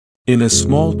In a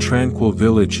small tranquil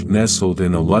village nestled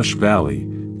in a lush valley,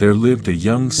 there lived a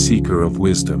young seeker of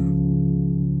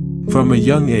wisdom. From a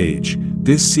young age,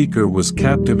 this seeker was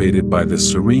captivated by the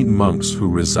serene monks who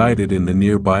resided in the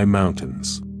nearby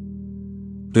mountains.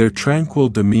 Their tranquil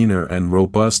demeanor and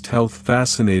robust health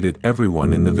fascinated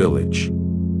everyone in the village.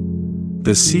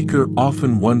 The seeker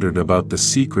often wondered about the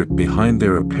secret behind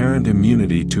their apparent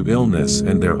immunity to illness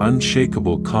and their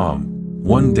unshakable calm.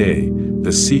 One day,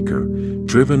 the seeker,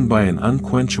 driven by an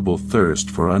unquenchable thirst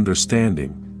for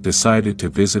understanding, decided to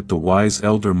visit the wise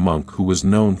elder monk who was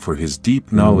known for his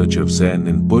deep knowledge of Zen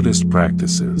and Buddhist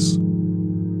practices.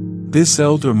 This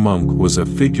elder monk was a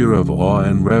figure of awe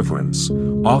and reverence,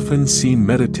 often seen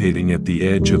meditating at the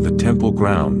edge of the temple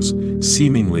grounds,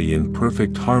 seemingly in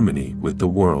perfect harmony with the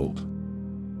world.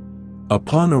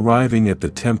 Upon arriving at the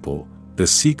temple, the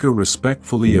seeker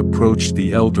respectfully approached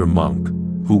the elder monk,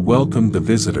 who welcomed the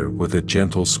visitor with a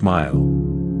gentle smile.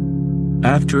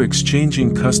 After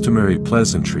exchanging customary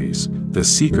pleasantries, the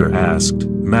seeker asked,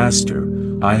 "Master,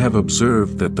 I have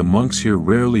observed that the monks here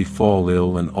rarely fall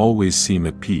ill and always seem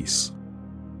at peace.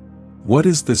 What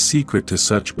is the secret to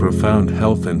such profound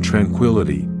health and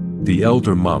tranquility?" The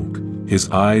elder monk, his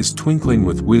eyes twinkling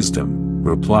with wisdom,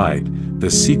 replied,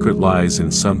 "The secret lies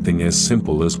in something as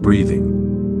simple as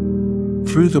breathing.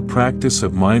 Through the practice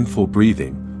of mindful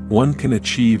breathing, one can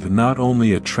achieve not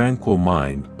only a tranquil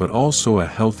mind but also a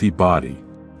healthy body."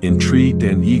 Intrigued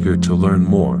and eager to learn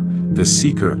more, the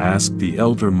seeker asked the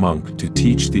elder monk to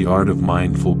teach the art of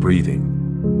mindful breathing.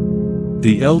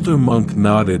 The elder monk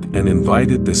nodded and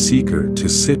invited the seeker to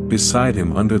sit beside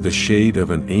him under the shade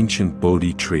of an ancient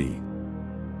Bodhi tree.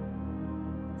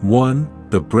 1.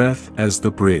 The breath as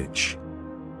the bridge.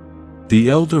 The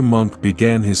elder monk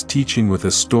began his teaching with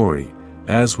a story,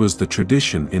 as was the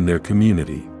tradition in their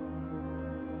community.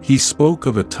 He spoke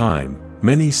of a time,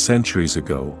 many centuries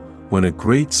ago, when a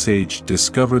great sage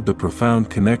discovered the profound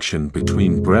connection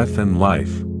between breath and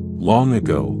life. Long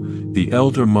ago, the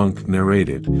elder monk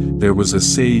narrated, there was a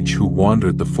sage who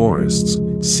wandered the forests,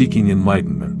 seeking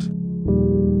enlightenment.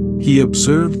 He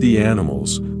observed the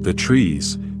animals, the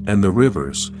trees, and the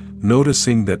rivers,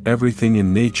 noticing that everything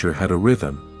in nature had a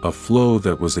rhythm, a flow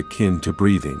that was akin to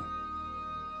breathing.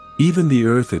 Even the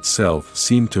earth itself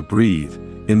seemed to breathe,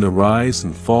 in the rise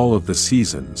and fall of the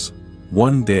seasons.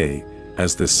 One day,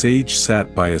 as the sage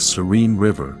sat by a serene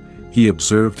river, he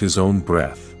observed his own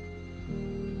breath.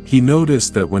 He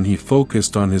noticed that when he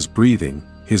focused on his breathing,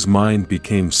 his mind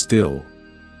became still,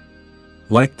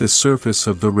 like the surface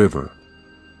of the river.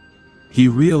 He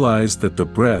realized that the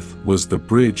breath was the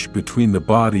bridge between the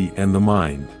body and the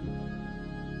mind.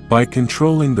 By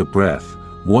controlling the breath,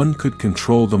 one could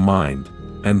control the mind,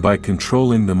 and by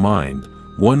controlling the mind,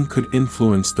 one could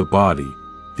influence the body.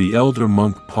 The elder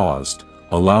monk paused,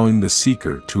 allowing the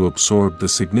seeker to absorb the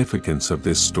significance of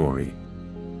this story.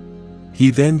 He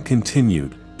then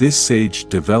continued, this sage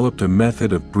developed a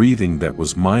method of breathing that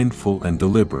was mindful and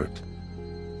deliberate.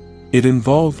 It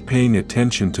involved paying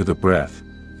attention to the breath,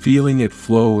 feeling it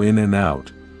flow in and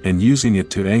out, and using it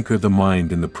to anchor the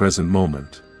mind in the present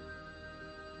moment.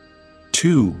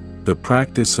 2. The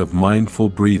practice of mindful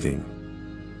breathing.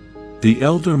 The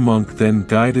elder monk then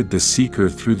guided the seeker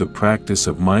through the practice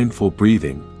of mindful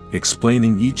breathing,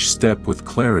 explaining each step with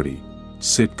clarity.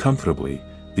 Sit comfortably,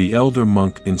 the elder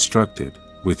monk instructed,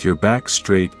 with your back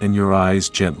straight and your eyes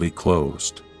gently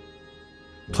closed.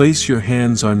 Place your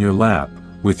hands on your lap,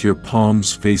 with your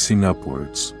palms facing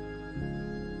upwards.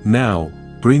 Now,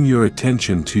 bring your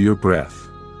attention to your breath.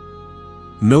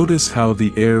 Notice how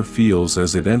the air feels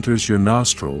as it enters your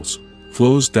nostrils,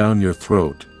 flows down your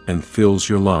throat, and fills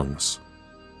your lungs.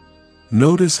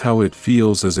 Notice how it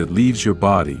feels as it leaves your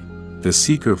body. The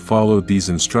seeker followed these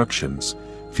instructions,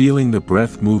 feeling the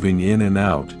breath moving in and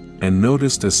out, and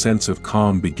noticed a sense of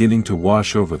calm beginning to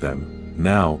wash over them.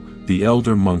 Now, the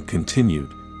elder monk continued,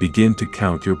 begin to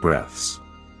count your breaths.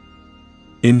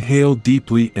 Inhale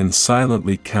deeply and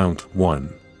silently count 1.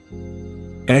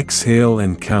 Exhale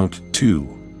and count 2.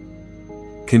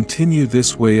 Continue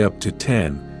this way up to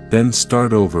 10, then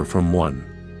start over from 1.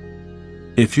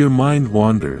 If your mind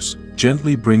wanders,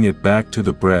 gently bring it back to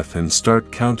the breath and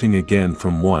start counting again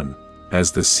from 1.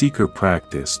 As the seeker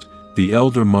practiced, the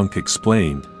elder monk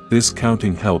explained, this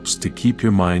counting helps to keep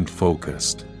your mind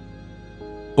focused.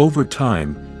 Over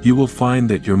time, you will find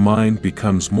that your mind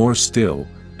becomes more still,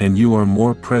 and you are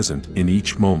more present in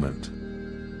each moment.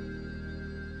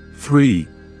 3.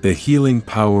 The healing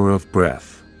power of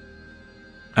breath.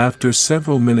 After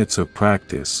several minutes of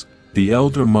practice, the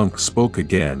elder monk spoke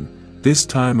again, this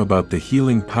time about the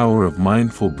healing power of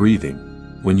mindful breathing.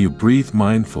 When you breathe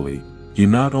mindfully, you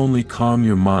not only calm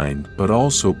your mind but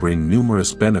also bring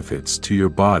numerous benefits to your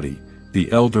body,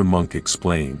 the elder monk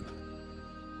explained.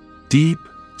 Deep,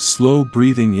 slow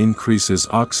breathing increases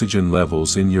oxygen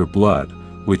levels in your blood,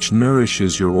 which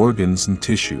nourishes your organs and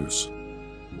tissues.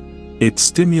 It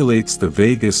stimulates the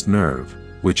vagus nerve,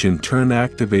 which in turn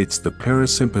activates the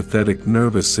parasympathetic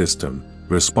nervous system,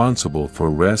 responsible for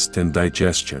rest and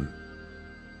digestion.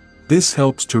 This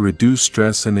helps to reduce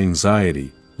stress and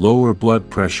anxiety, lower blood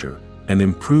pressure, and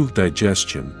improve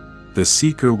digestion. The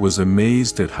seeker was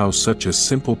amazed at how such a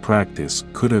simple practice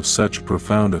could have such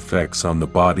profound effects on the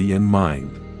body and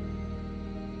mind.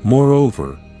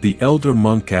 Moreover, the elder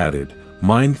monk added,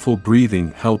 mindful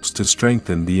breathing helps to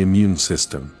strengthen the immune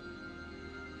system.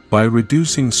 By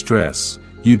reducing stress,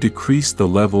 you decrease the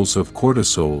levels of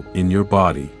cortisol in your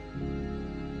body.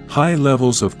 High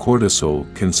levels of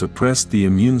cortisol can suppress the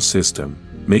immune system,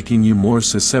 making you more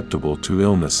susceptible to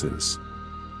illnesses.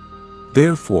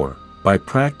 Therefore, by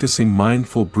practicing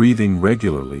mindful breathing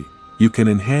regularly, you can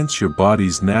enhance your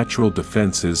body's natural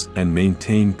defenses and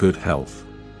maintain good health.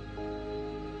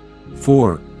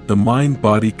 4. The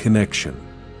mind-body connection.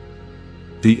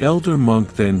 The elder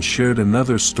monk then shared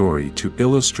another story to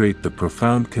illustrate the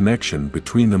profound connection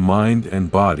between the mind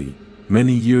and body.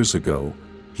 Many years ago,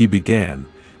 he began,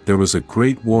 there was a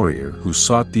great warrior who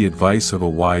sought the advice of a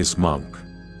wise monk.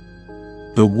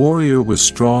 The warrior was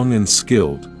strong and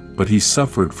skilled, but he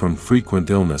suffered from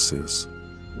frequent illnesses.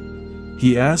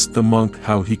 He asked the monk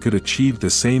how he could achieve the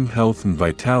same health and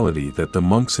vitality that the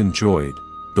monks enjoyed.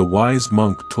 The wise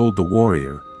monk told the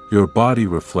warrior, "Your body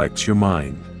reflects your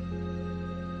mind.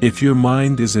 If your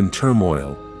mind is in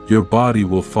turmoil, your body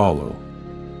will follow.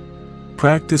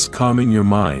 Practice calming your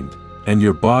mind, and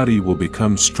your body will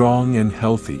become strong and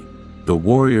healthy." The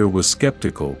warrior was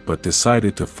skeptical but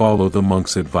decided to follow the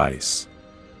monk's advice.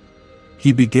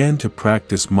 He began to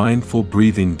practice mindful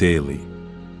breathing daily.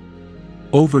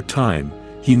 Over time,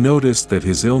 he noticed that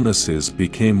his illnesses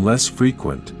became less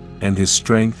frequent, and his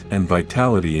strength and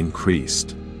vitality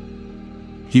increased.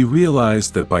 He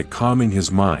realized that by calming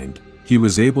his mind, he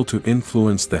was able to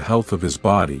influence the health of his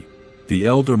body. The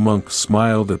elder monk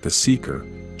smiled at the seeker,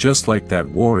 just like that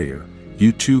warrior,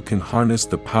 you too can harness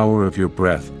the power of your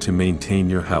breath to maintain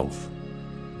your health.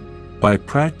 By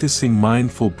practicing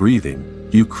mindful breathing,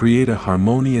 you create a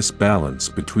harmonious balance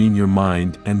between your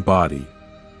mind and body.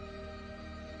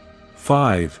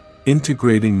 5.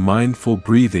 Integrating mindful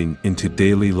breathing into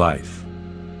daily life.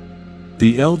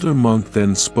 The elder monk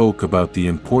then spoke about the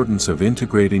importance of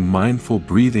integrating mindful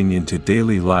breathing into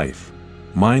daily life.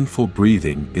 Mindful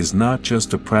breathing is not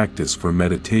just a practice for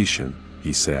meditation,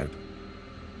 he said.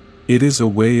 It is a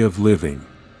way of living.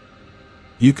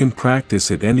 You can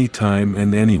practice it anytime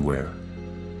and anywhere.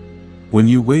 When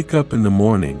you wake up in the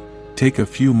morning, take a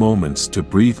few moments to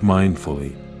breathe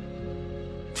mindfully.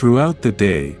 Throughout the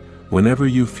day, whenever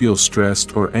you feel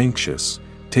stressed or anxious,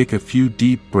 take a few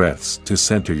deep breaths to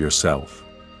center yourself.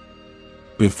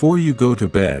 Before you go to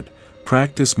bed,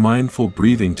 practice mindful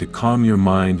breathing to calm your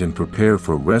mind and prepare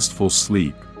for restful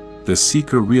sleep. The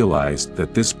seeker realized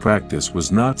that this practice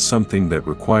was not something that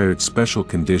required special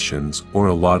conditions or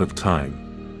a lot of time.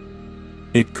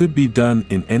 It could be done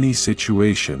in any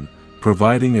situation,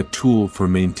 providing a tool for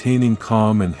maintaining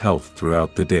calm and health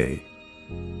throughout the day.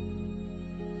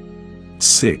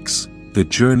 6. The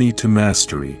journey to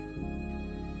mastery.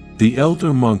 The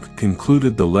elder monk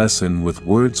concluded the lesson with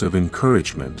words of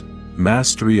encouragement.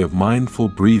 Mastery of mindful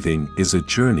breathing is a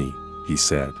journey, he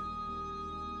said.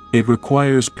 It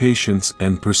requires patience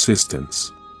and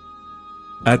persistence.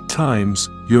 At times,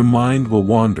 your mind will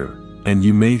wander, and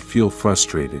you may feel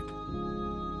frustrated.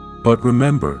 But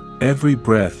remember, every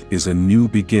breath is a new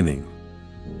beginning.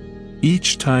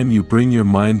 Each time you bring your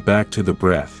mind back to the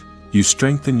breath, you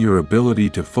strengthen your ability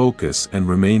to focus and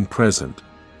remain present.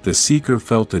 The seeker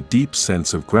felt a deep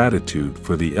sense of gratitude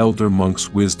for the elder monk's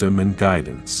wisdom and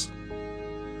guidance.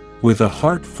 With a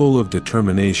heart full of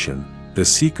determination, the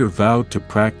seeker vowed to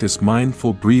practice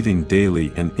mindful breathing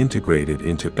daily and integrate it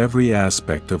into every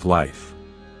aspect of life.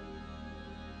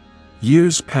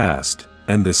 Years passed,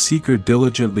 and the seeker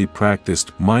diligently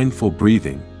practiced mindful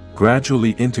breathing,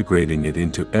 gradually integrating it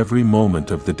into every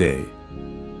moment of the day.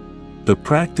 The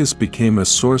practice became a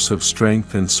source of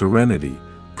strength and serenity,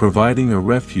 providing a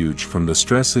refuge from the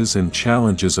stresses and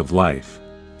challenges of life.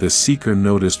 The seeker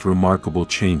noticed remarkable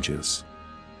changes.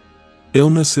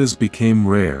 Illnesses became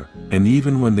rare, and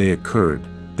even when they occurred,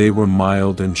 they were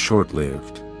mild and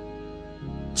short-lived.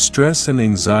 Stress and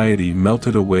anxiety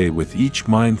melted away with each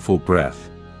mindful breath,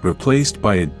 replaced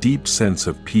by a deep sense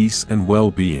of peace and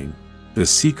well-being. The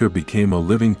seeker became a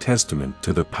living testament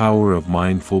to the power of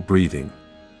mindful breathing.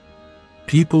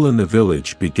 People in the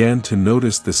village began to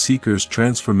notice the seeker's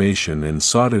transformation and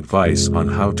sought advice on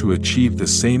how to achieve the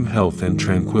same health and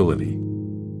tranquility.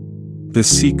 The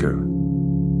seeker,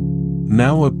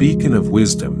 now a beacon of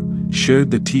wisdom, shared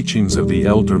the teachings of the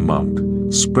elder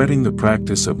monk, spreading the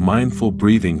practice of mindful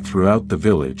breathing throughout the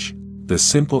village. The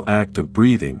simple act of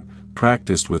breathing,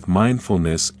 practiced with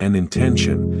mindfulness and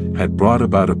intention, had brought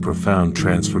about a profound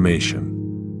transformation.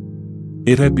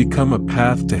 It had become a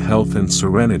path to health and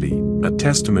serenity, a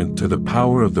testament to the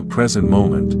power of the present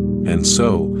moment, and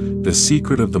so, the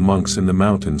secret of the monks in the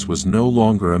mountains was no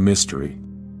longer a mystery.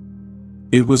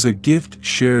 It was a gift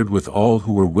shared with all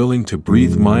who were willing to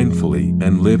breathe mindfully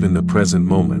and live in the present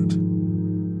moment.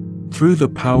 Through the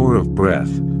power of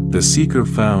breath, the seeker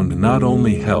found not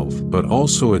only health but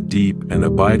also a deep and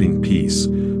abiding peace,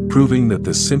 proving that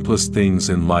the simplest things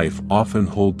in life often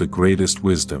hold the greatest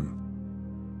wisdom.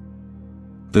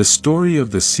 The story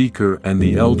of the seeker and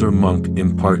the elder monk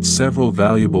imparts several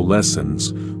valuable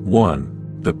lessons.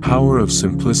 1. The power of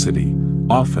simplicity.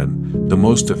 Often, the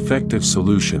most effective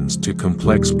solutions to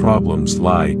complex problems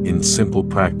lie in simple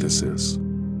practices.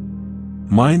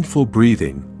 Mindful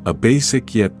breathing, a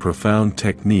basic yet profound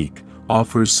technique,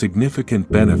 offers significant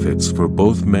benefits for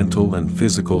both mental and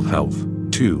physical health.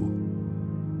 2.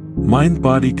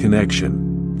 Mind-body connection.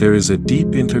 There is a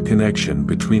deep interconnection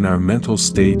between our mental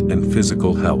state and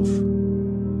physical health.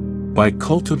 By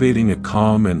cultivating a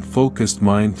calm and focused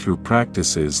mind through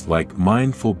practices like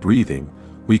mindful breathing,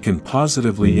 we can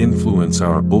positively influence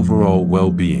our overall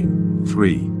well-being.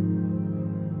 3.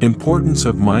 Importance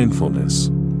of mindfulness.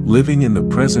 Living in the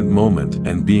present moment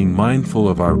and being mindful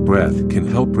of our breath can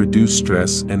help reduce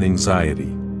stress and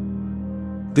anxiety.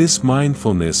 This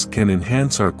mindfulness can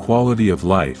enhance our quality of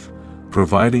life,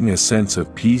 providing a sense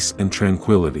of peace and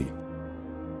tranquility.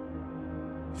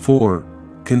 4.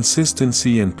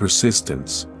 Consistency and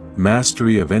persistence.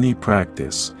 Mastery of any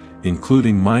practice,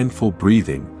 including mindful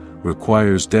breathing,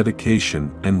 requires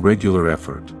dedication and regular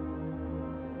effort.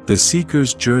 The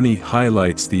seeker's journey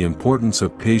highlights the importance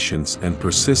of patience and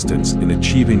persistence in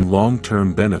achieving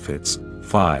long-term benefits.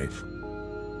 5.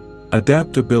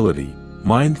 Adaptability.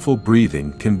 Mindful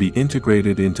breathing can be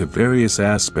integrated into various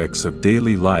aspects of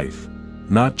daily life,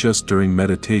 not just during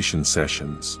meditation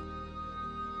sessions.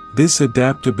 This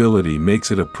adaptability makes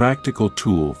it a practical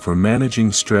tool for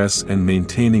managing stress and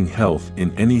maintaining health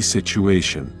in any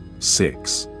situation.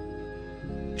 6.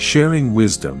 Sharing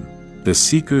wisdom. The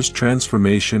seeker's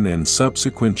transformation and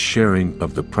subsequent sharing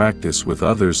of the practice with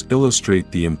others illustrate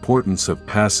the importance of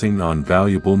passing on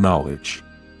valuable knowledge.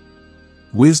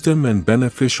 Wisdom and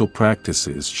beneficial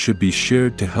practices should be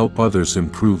shared to help others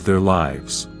improve their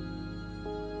lives.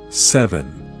 7.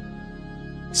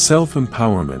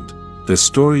 Self-empowerment. The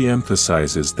story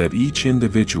emphasizes that each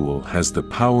individual has the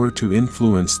power to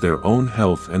influence their own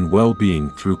health and well-being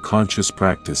through conscious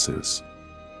practices.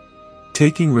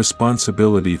 Taking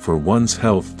responsibility for one's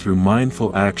health through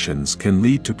mindful actions can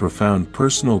lead to profound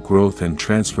personal growth and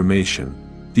transformation.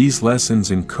 These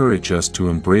lessons encourage us to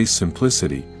embrace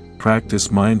simplicity,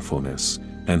 practice mindfulness,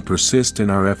 and persist in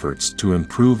our efforts to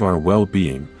improve our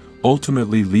well-being,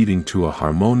 ultimately leading to a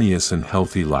harmonious and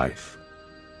healthy life.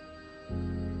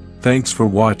 Thanks for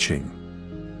watching.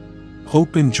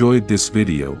 Hope enjoyed this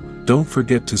video. Don't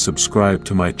forget to subscribe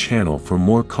to my channel for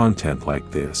more content like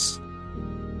this.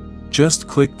 Just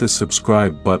click the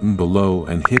subscribe button below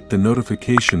and hit the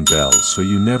notification bell so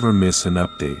you never miss an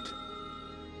update.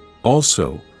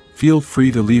 Also, feel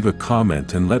free to leave a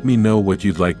comment and let me know what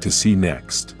you'd like to see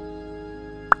next.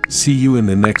 See you in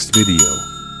the next video.